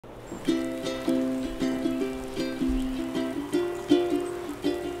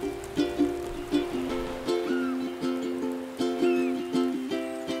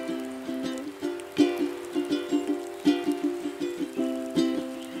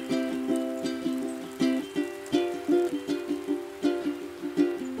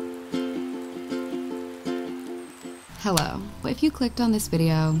Hello. If you clicked on this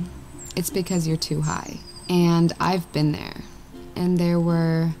video, it's because you're too high. And I've been there. And there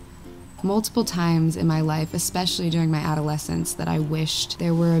were multiple times in my life, especially during my adolescence, that I wished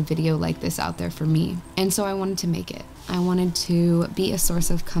there were a video like this out there for me. And so I wanted to make it. I wanted to be a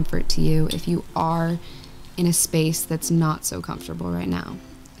source of comfort to you if you are in a space that's not so comfortable right now.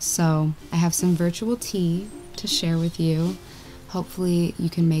 So I have some virtual tea to share with you. Hopefully you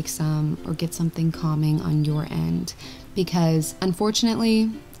can make some or get something calming on your end, because unfortunately,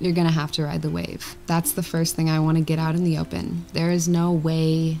 you're gonna have to ride the wave. That's the first thing I want to get out in the open. There is no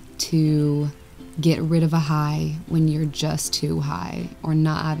way to get rid of a high when you're just too high or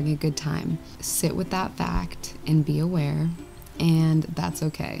not having a good time. Sit with that fact and be aware, and that's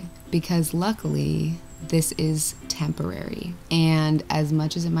okay, because luckily this is temporary. And as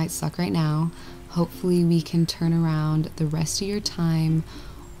much as it might suck right now, hopefully we can turn around the rest of your time,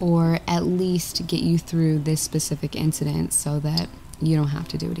 or at least get you through this specific incident so that you don't have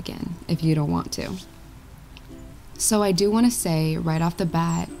to do it again if you don't want to. So I do want to say right off the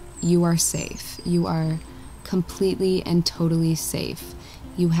bat, you are safe. You are completely and totally safe.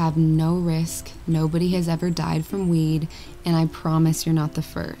 You have no risk. Nobody has ever died from weed, and I promise you're not the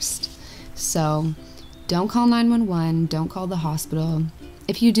first. So don't call 911, don't call the hospital.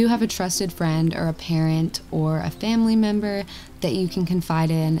 If you do have a trusted friend or a parent or a family member that you can confide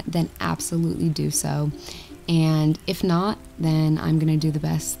in, then absolutely do so. And if not, then I'm gonna do the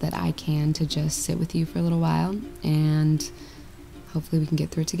best that I can to just sit with you for a little while, and hopefully we can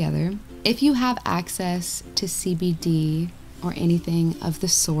get through it together. If you have access to CBD or anything of the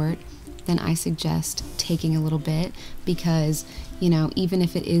sort, then I suggest taking a little bit, because, you know, even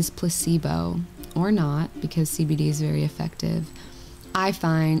if it is placebo or not, because CBD is very effective, I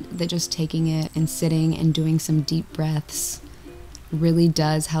find that just taking it and sitting and doing some deep breaths really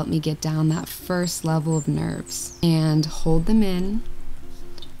does help me get down that first level of nerves and hold them in.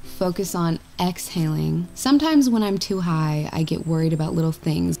 Focus on exhaling. Sometimes when I'm too high, I get worried about little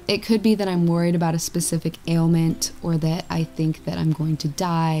things. It could be that I'm worried about a specific ailment, or that I think that I'm going to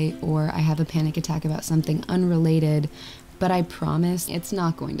die, or I have a panic attack about something unrelated, but I promise it's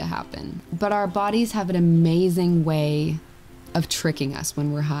not going to happen. But our bodies have an amazing way of tricking us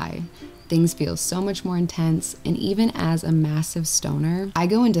when we're high. Things feel so much more intense, and even as a massive stoner, I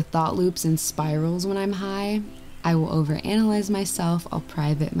go into thought loops and spirals when I'm high. I will overanalyze myself, I'll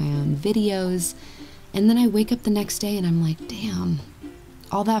private my own videos, and then I wake up the next day and I'm like, damn,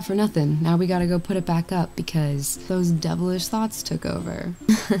 all that for nothing. Now we gotta go put it back up because those devilish thoughts took over.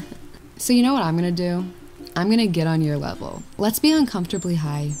 So you know what I'm gonna do? I'm gonna get on your level. Let's be uncomfortably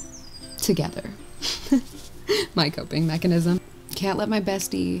high together. My coping mechanism. Can't let my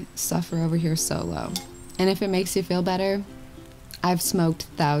bestie suffer over here solo. And if it makes you feel better, I've smoked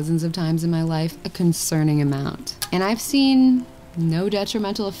thousands of times in my life, a concerning amount. And I've seen no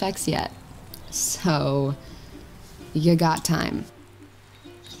detrimental effects yet. So, you got time.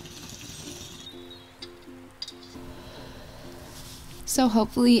 So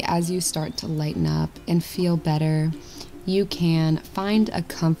hopefully as you start to lighten up and feel better, you can find a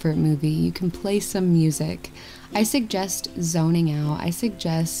comfort movie, you can play some music. I suggest zoning out. I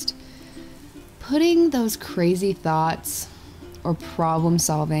suggest putting those crazy thoughts or problem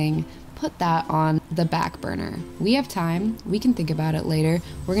solving, put that on the back burner. We have time, we can think about it later.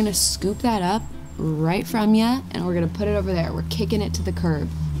 We're gonna scoop that up right from you, and we're gonna put it over there. We're kicking it to the curb.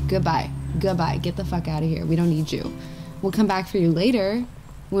 Goodbye, goodbye, get the fuck out of here. We don't need you. We'll come back for you later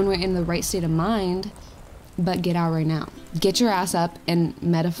when we're in the right state of mind, but get out right now. Get your ass up and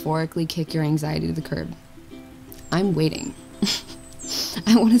metaphorically kick your anxiety to the curb. I'm waiting.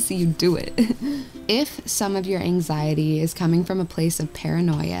 I want to see you do it. If some of your anxiety is coming from a place of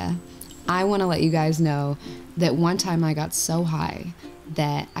paranoia, I want to let you guys know that one time I got so high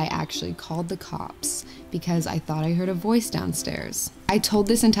that I actually called the cops because I thought I heard a voice downstairs. I told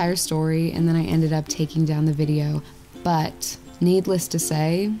this entire story and then I ended up taking down the video, but needless to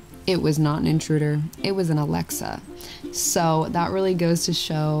say, it was not an intruder, it was an Alexa. So that really goes to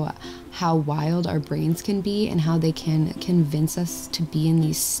show how wild our brains can be and how they can convince us to be in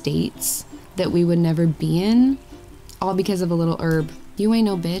these states that we would never be in, all because of a little herb. You ain't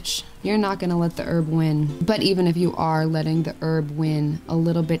no bitch. You're not gonna let the herb win. But even if you are letting the herb win a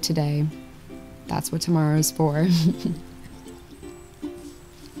little bit today, that's what tomorrow's for.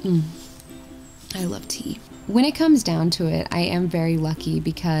 I love tea. When it comes down to it, I am very lucky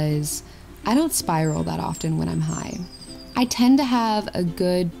because I don't spiral that often when I'm high. I tend to have a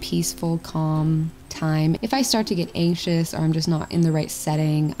good, peaceful, calm time. If I start to get anxious or I'm just not in the right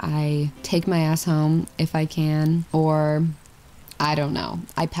setting, I take my ass home if I can, or I don't know.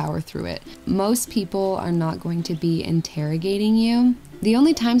 I power through it. Most people are not going to be interrogating you. The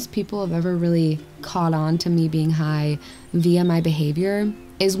only times people have ever really caught on to me being high via my behavior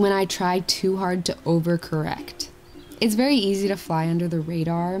is when I try too hard to overcorrect. It's very easy to fly under the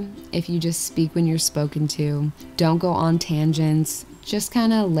radar if you just speak when you're spoken to. Don't go on tangents, just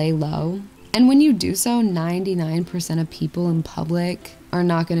kind of lay low. And when you do so, 99% of people in public are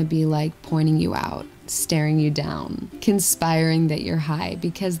not going to be like pointing you out, staring you down, conspiring that you're high,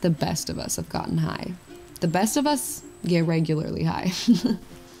 because the best of us have gotten high. The best of us get regularly high.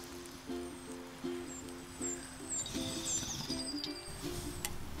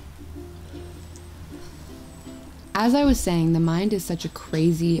 As I was saying, the mind is such a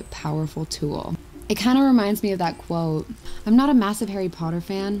crazy, powerful tool. It kind of reminds me of that quote. I'm not a massive Harry Potter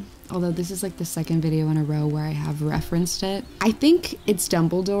fan, although this is like the second video in a row where I have referenced it. I think it's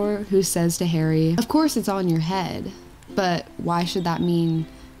Dumbledore who says to Harry, of course it's all in your head, but why should that mean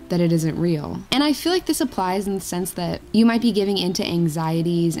that it isn't real? And I feel like this applies in the sense that you might be giving into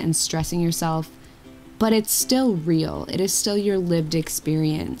anxieties and stressing yourself, but it's still real. It is still your lived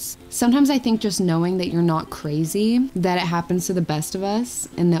experience. Sometimes I think just knowing that you're not crazy, that it happens to the best of us,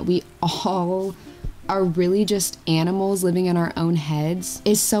 and that we all are really just animals living in our own heads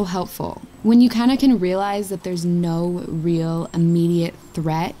is so helpful. When you kind of can realize that there's no real immediate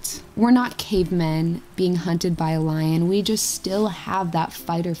threat, we're not cavemen being hunted by a lion. We just still have that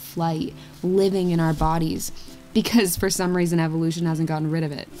fight or flight living in our bodies because for some reason evolution hasn't gotten rid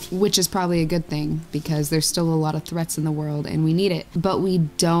of it, which is probably a good thing because there's still a lot of threats in the world and we need it. But we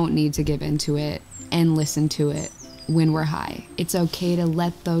don't need to give into it and listen to it when we're high. It's okay to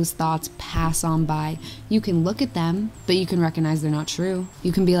let those thoughts pass on by. You can look at them, but you can recognize they're not true.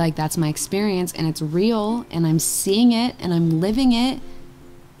 You can be like, that's my experience and it's real and I'm seeing it and I'm living it,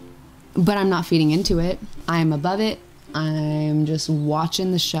 but I'm not feeding into it. I'm above it. I'm just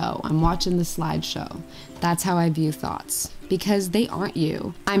watching the show. I'm watching the slideshow. That's how I view thoughts because they aren't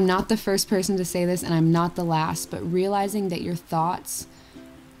you. I'm not the first person to say this and I'm not the last, but realizing that your thoughts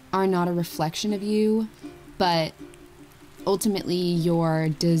are not a reflection of you, but ultimately your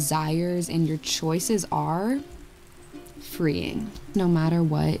desires and your choices are freeing. No matter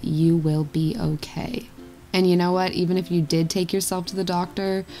what, you will be okay. And you know what? Even if you did take yourself to the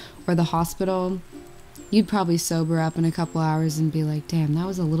doctor or the hospital, you'd probably sober up in a couple hours and be like, damn, that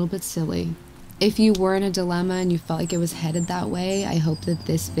was a little bit silly. If you were in a dilemma and you felt like it was headed that way, I hope that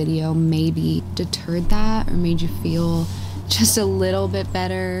this video maybe deterred that or made you feel just a little bit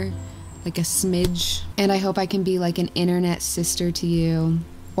better, like a smidge. And I hope I can be like an internet sister to you,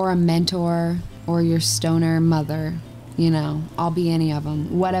 or a mentor, or your stoner mother. You know, I'll be any of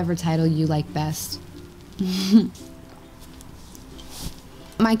them, whatever title you like best.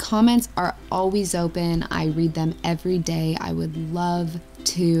 My comments are always open. I read them every day. I would love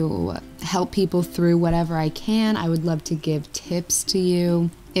to help people through whatever I can. I would love to give tips to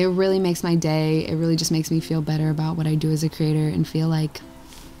you. It really makes my day. It really just makes me feel better about what I do as a creator and feel like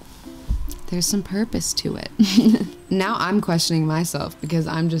there's some purpose to it. Now I'm questioning myself because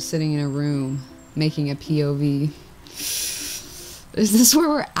I'm just sitting in a room making a POV. Is this where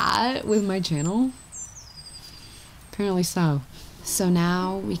we're at with my channel? Apparently so. So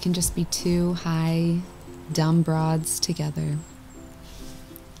now we can just be two high, dumb broads together.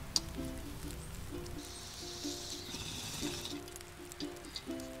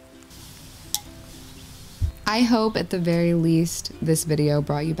 I hope at the very least this video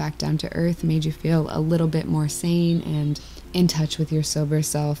brought you back down to earth, made you feel a little bit more sane and in touch with your sober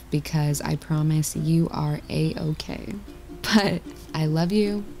self, because I promise you are a-okay. But I love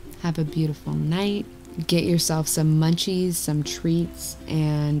you. Have a beautiful night. Get yourself some munchies, some treats,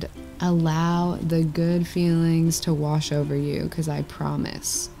 and allow the good feelings to wash over you, because I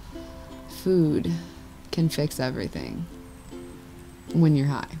promise food can fix everything when you're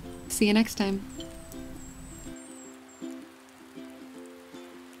high. See you next time.